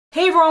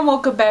Hey everyone,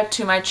 welcome back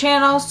to my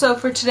channel. So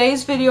for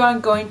today's video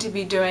I'm going to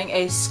be doing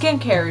a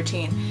skincare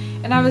routine.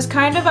 And I was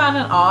kind of on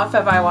and off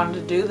if I wanted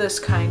to do this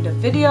kind of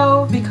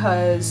video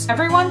because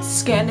everyone's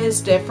skin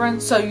is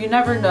different, so you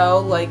never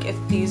know like if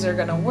these are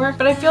gonna work.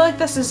 But I feel like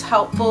this is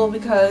helpful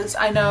because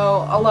I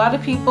know a lot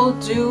of people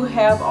do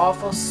have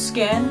awful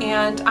skin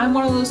and I'm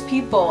one of those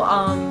people.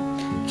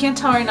 You can't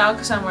tell right now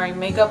because I'm wearing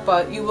makeup,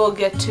 but you will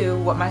get to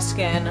what my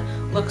skin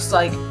looks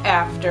like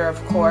after,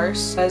 of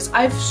course. As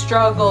I've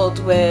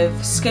struggled with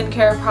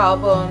skincare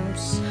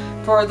problems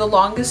for the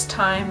longest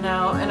time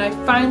now, and I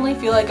finally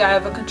feel like I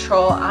have a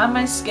control on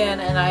my skin,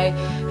 and I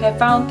have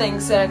found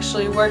things that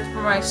actually work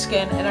for my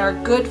skin and are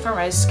good for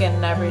my skin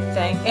and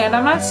everything. And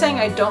I'm not saying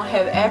I don't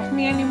have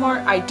acne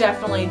anymore, I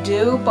definitely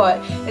do, but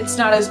it's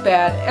not as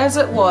bad as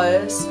it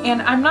was.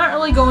 And I'm not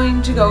really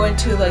going to go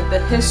into like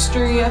the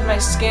history of my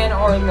skin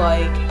or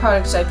like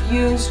products I've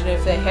used and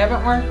if they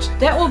haven't worked.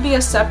 That will be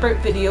a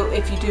separate video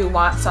if you do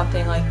want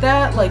something like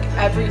that, like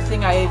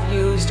everything I have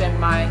used and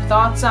my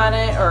thoughts on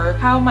it, or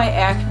how my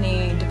acne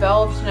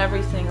developed and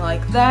everything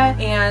like that.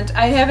 And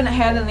I haven't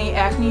had any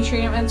acne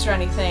treatments or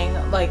anything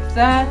like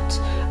that.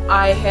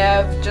 I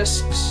have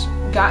just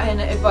gotten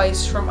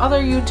advice from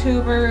other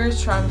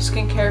YouTubers, from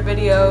skincare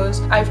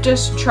videos. I've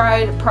just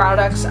tried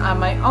products on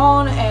my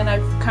own and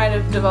I've kind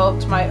of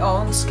developed my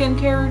own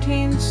skincare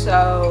routine,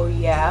 so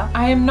yeah.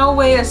 I am no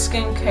way a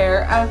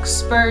skincare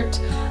expert.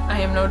 I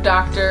am no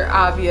doctor,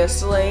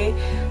 obviously.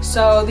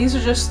 So these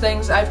are just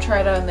things I've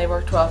tried out and they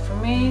worked well for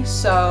me.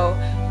 So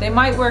they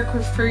might work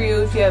for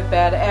you if you have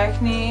bad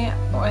acne,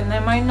 and they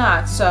might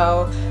not.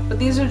 So, but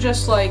these are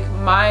just like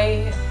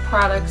my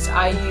products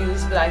I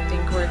use that I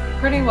think work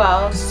pretty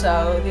well,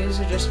 so these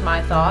are just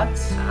my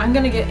thoughts. I'm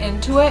gonna get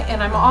into it,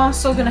 and I'm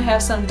also gonna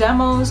have some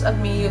demos of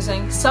me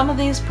using some of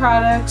these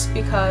products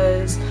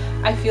because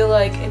I feel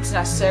like it's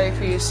necessary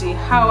for you to see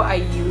how I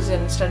use it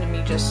instead of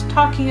me just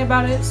talking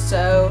about it.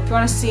 So if you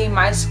want to see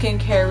my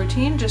skincare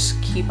routine, just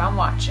keep on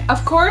watching.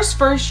 Of course,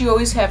 first you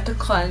always have to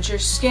cleanse your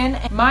skin.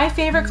 My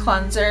favorite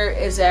cleanser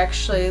is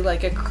actually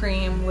like a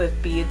cream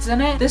with beads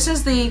in it. This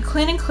is the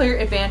Clean and Clear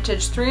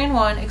Advantage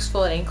 3-in-1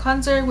 Exfoliating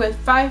Cleanser with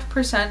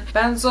 5%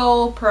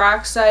 benzoyl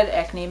peroxide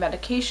acne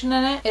medication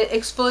in it. It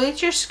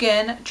exfoliates your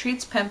skin,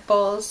 treats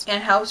pimples,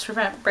 and helps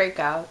prevent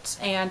breakouts.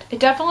 And it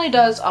definitely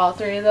does all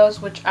three of those,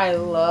 which I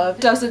love.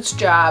 It does its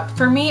job.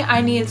 For me,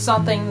 I need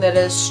something that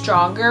is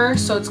stronger,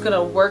 so it's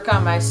gonna work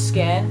on my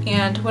skin.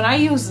 And when I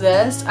use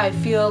this, I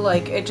feel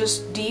like it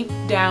just deep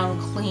down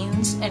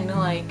cleans and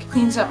like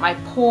cleans up my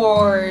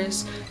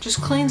pores,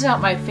 just cleans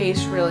out my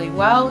face really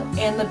well.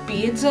 And the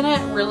beads in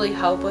it really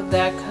help with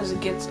that because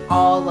it gets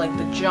all like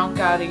the junk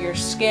out of your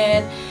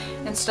skin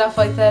and stuff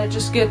like that. It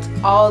just gets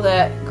all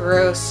that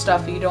gross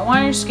stuff you don't want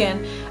in your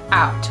skin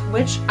out,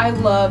 which I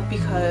love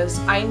because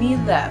I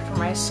need that for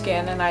my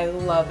skin and I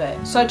love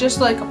it. So I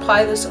just like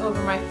apply this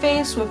over my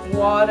face with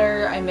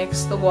water. I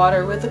mix the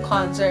water with the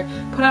cleanser,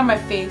 put on my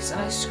face, and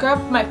I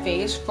scrub my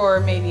face for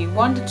maybe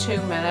 1 to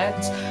 2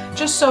 minutes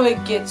just so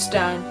it gets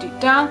down deep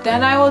down.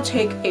 Then I will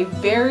take a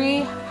very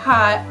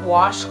hot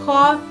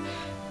washcloth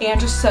and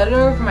just set it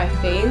over my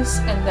face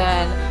and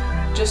then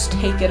just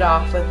take it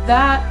off with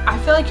that. I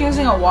feel like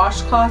using a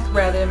washcloth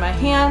rather than my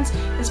hands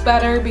is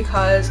better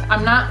because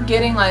I'm not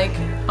getting like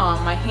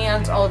my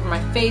hands all over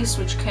my face,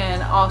 which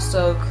can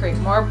also create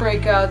more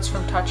breakouts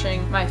from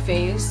touching my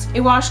face. A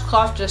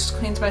washcloth just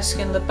cleans my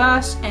skin the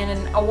best,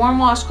 and a warm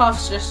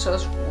washcloth just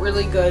feels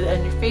really good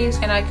on your face,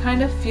 and I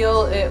kind of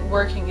feel it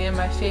working in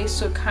my face,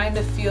 so it kind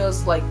of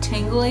feels like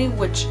tingly,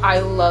 which I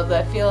love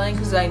that feeling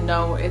because I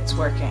know it's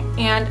working.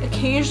 And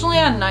occasionally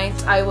on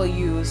nights I will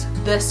use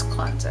this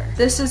cleanser.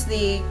 This is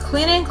the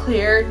Clean and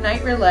Clear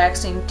Night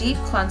Relaxing Deep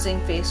Cleansing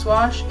Face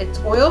Wash. It's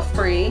oil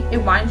free, it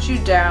winds you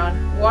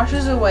down,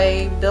 washes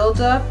away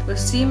buildup with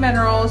sea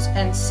minerals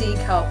and sea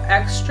kelp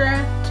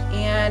extract,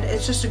 and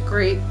it's just a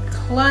great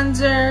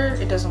cleanser.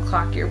 It doesn't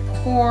clog your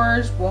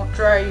pores, won't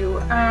dry you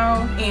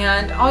out.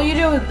 And all you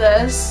do with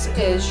this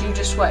is you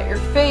just wet your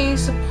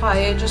face, apply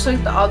it just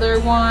like the other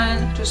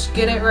one, just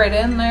get it right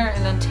in there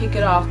and then take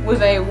it off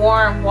with a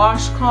warm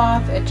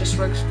washcloth. It just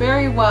works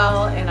very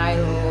well and I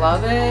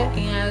love it.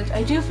 And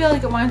I do feel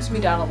like it winds me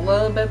down a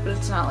little bit, but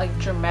it's not like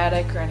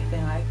dramatic or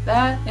anything like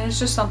that, and it's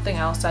just something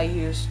else I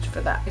used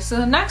for that. So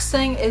the next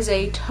thing is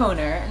a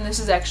toner, and this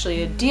is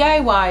actually a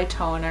DIY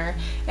toner,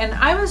 and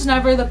I was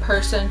never the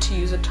person to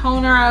use a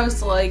toner. I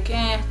was like,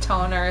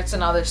 toner, it's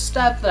another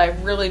step that I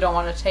really don't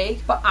want to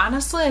take. But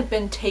honestly, I've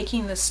been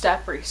taking this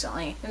step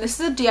recently. And this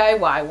is a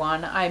DIY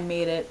one. I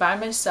made it by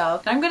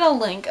myself. And I'm going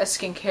to link a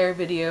skincare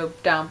video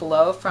down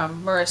below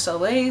from Marissa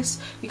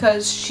Lace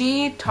because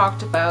she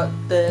talked about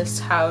this,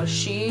 how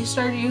she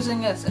started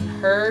using this in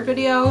her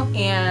video.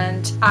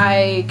 And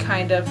I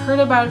kind of I've heard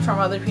about it from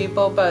other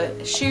people,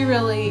 but she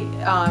really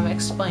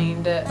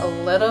explained it a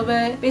little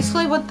bit.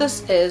 Basically what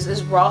this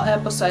is raw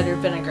apple cider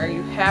vinegar.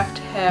 You have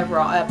to have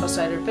raw apple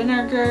cider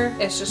vinegar.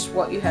 It's just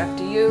what you have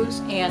to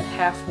use, and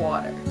half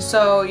water.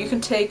 So you can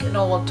take an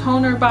old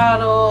toner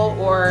bottle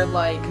or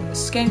like a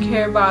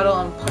skincare bottle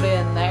and put it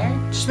in there.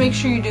 Just make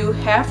sure you do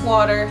half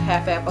water,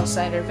 half apple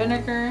cider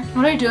vinegar.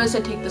 What I do is I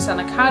take this on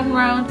a cotton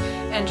round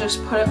and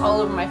just put it all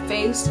over my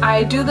face.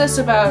 I do this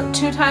about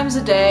 2 times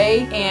a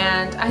day,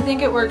 and I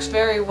think it works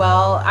very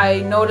well. I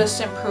noticed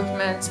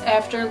improvements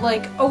after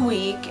like a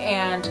week,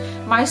 and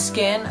my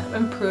skin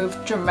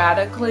improved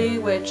dramatically,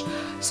 which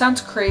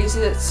sounds crazy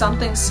that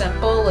something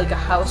simple like a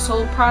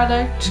household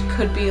product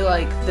could be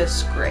like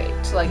this great.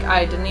 Like,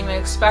 I didn't even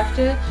expect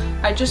it.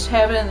 I just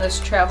have it in this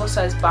travel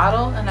size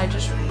bottle and I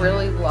just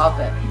really love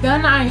it.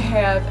 Then I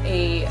have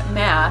a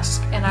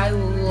mask, and I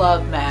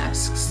love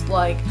masks.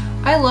 Like,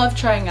 I love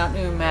trying out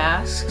new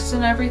masks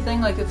and everything.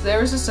 Like, if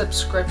there was a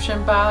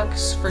subscription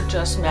box for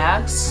just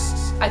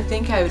masks, I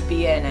think I would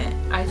be in it.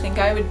 I think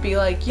I would be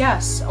like,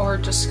 yes. Or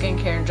just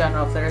skincare in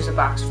general. If there's a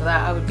box for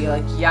that, I would be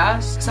like,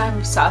 yes. Because I'm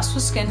obsessed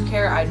with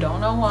skincare. I don't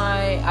know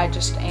why. I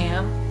just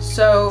am.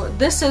 So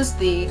this is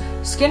the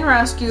Skin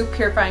Rescue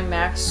Purifying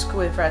Mask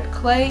with Red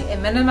Clay. It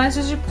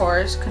minimizes your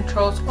pores,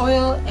 controls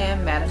oil,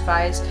 and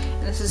mattifies.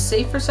 And this is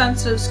safe for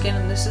sensitive skin,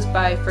 and this is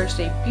by First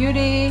Aid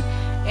Beauty.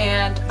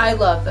 And I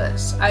love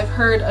this. I've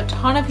heard a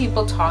ton of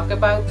people talk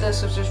about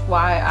this, which is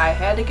why I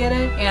had to get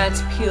it. And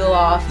it's peel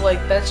off. Like,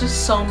 that's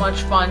just so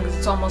much fun because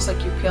it's almost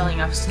like you're peeling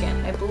off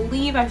skin. I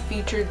believe I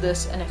featured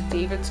this in a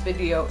favorites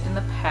video in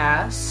the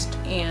past,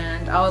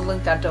 and I'll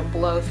link that down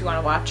below if you want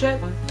to watch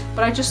it.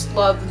 But I just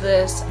love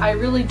this. I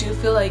really do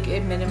feel like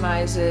it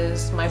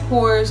minimizes my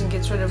pores and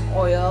gets rid of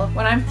oil.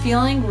 When I'm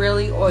feeling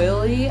really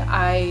oily,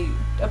 I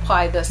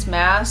apply this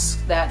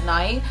mask that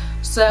night,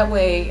 so that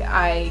way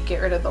I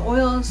get rid of the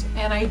oils.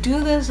 And I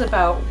do this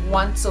about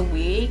once a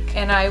week,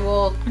 and I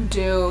will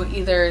do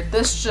either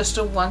this just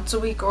a once a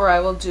week, or I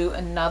will do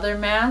another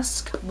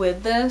mask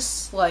with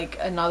this like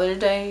another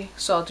day.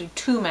 So I'll do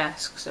 2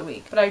 masks a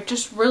week. But I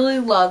just really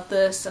love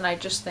this, and I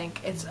just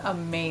think it's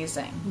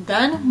amazing.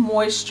 Then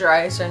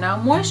moisturizer. Now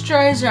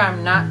moisturizer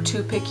I'm not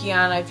too picky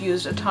on. I've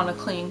used a ton of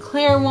clean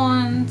clear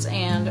ones,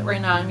 and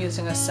right now I'm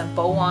using a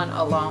simple one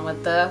along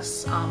with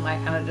this. I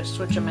kind of just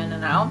switch them in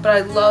and out, but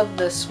I love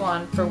this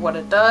one for what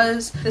it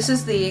does. This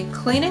is the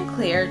Clean and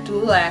Clear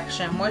Dual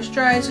Action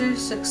Moisturizer,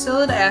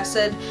 Salicylic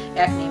Acid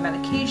Acne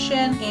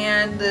Medication,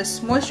 and this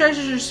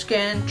moisturizes your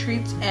skin,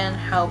 treats and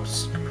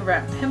helps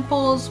prevent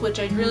pimples, which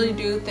I really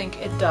do think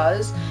it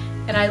does.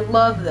 And I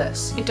love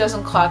this. It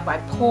doesn't clog my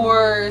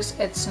pores.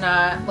 It's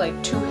not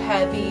like too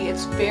heavy.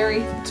 It's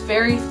very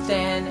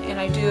thin, and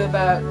I do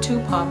about 2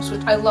 pumps,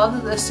 which I love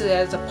that this is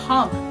as a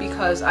pump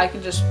because I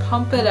can just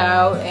pump it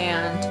out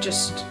and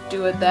just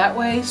do it that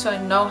way, so I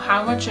know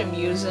how much I'm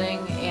using.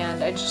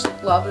 And I just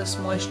love this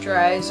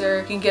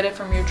moisturizer. You can get it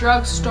from your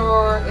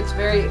drugstore. It's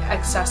very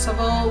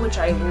accessible, which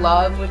I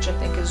love, which I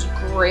think is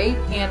great,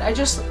 and I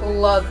just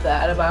love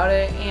that about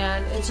it.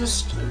 And it's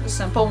just a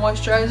simple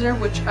moisturizer,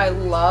 which I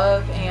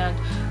love, and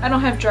I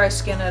don't have dry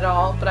skin at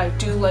all, but I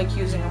do like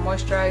using a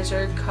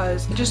moisturizer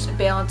because it just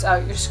balances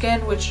out your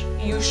skin, which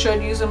you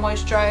should use a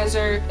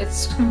moisturizer.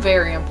 It's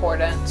very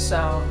important.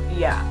 So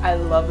yeah, I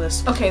love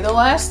this. Okay, the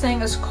last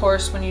thing is, of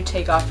course, when you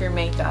take off your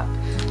makeup.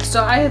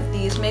 So I have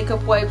these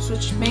makeup wipes,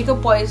 which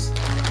makeup wipes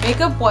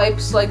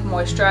like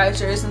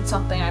moisturizer isn't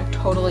something I'm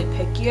totally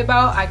picky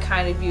about. I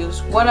kind of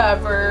use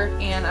whatever,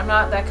 and I'm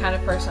not that kind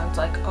of person that's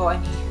like, oh, I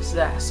need to use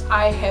this.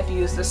 I have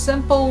used the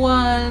simple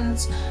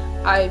ones.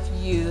 I've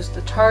used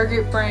the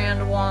Target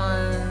brand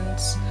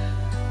ones.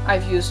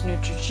 I've used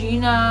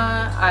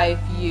Neutrogena.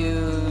 I've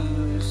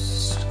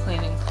used Clean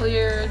and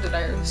Clear. Did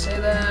I already say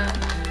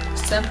that?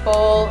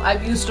 Simple.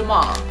 I've used them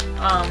all.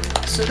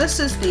 So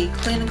this is the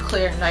Clean and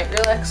Clear Night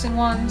Relaxing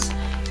ones.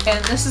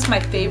 And this is my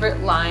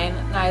favorite line,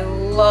 and I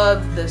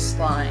love this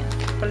line.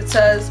 But it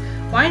says,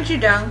 winds you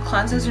down,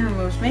 cleanses and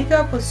removes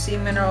makeup with sea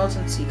minerals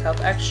and sea kelp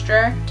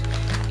extract.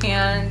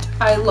 And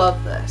I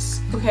love this.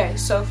 Okay,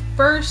 so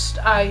first,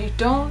 I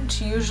don't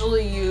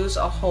usually use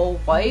a whole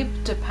wipe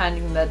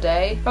depending the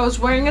day. If I was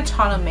wearing a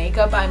ton of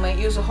makeup, I might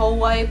use a whole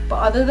wipe, but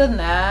other than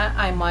that,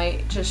 I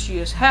might just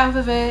use half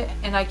of it,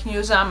 and I can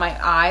use it on my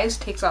eyes.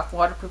 Takes off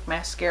waterproof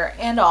mascara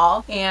and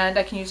all, and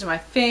I can use it on my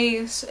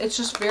face. It's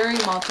just very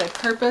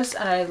multi-purpose,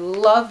 and I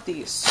love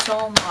these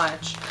so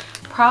much.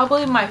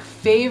 Probably my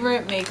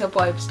favorite makeup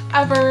wipes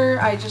ever.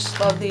 I just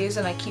love these,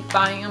 and I keep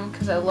buying them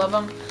because I love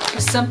them.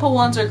 The simple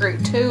ones are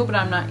great too, but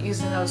I'm not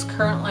using those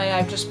currently.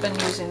 I've just been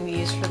using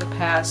these for the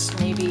past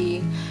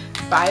maybe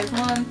 5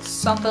 months,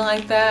 something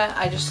like that.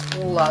 I just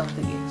love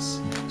these.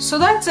 So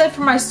that's it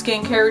for my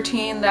skincare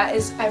routine. That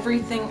is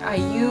everything I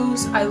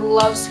use. I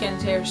love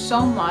skincare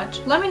so much.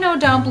 Let me know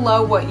down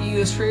below what you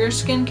use for your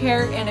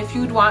skincare, and if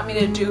you'd want me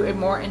to do a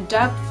more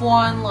in-depth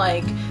one,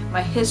 like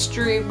my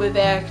history with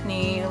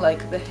acne,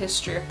 like the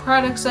history of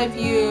products I've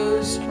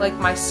used, like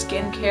my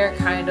skincare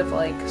kind of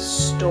like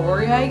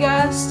story, I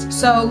guess.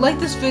 So like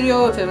this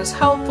video if it was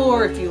helpful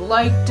or if you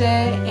liked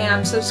it,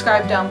 and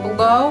subscribe down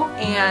below,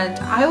 and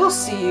I will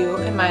see you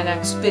in my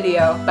next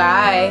video.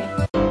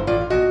 Bye!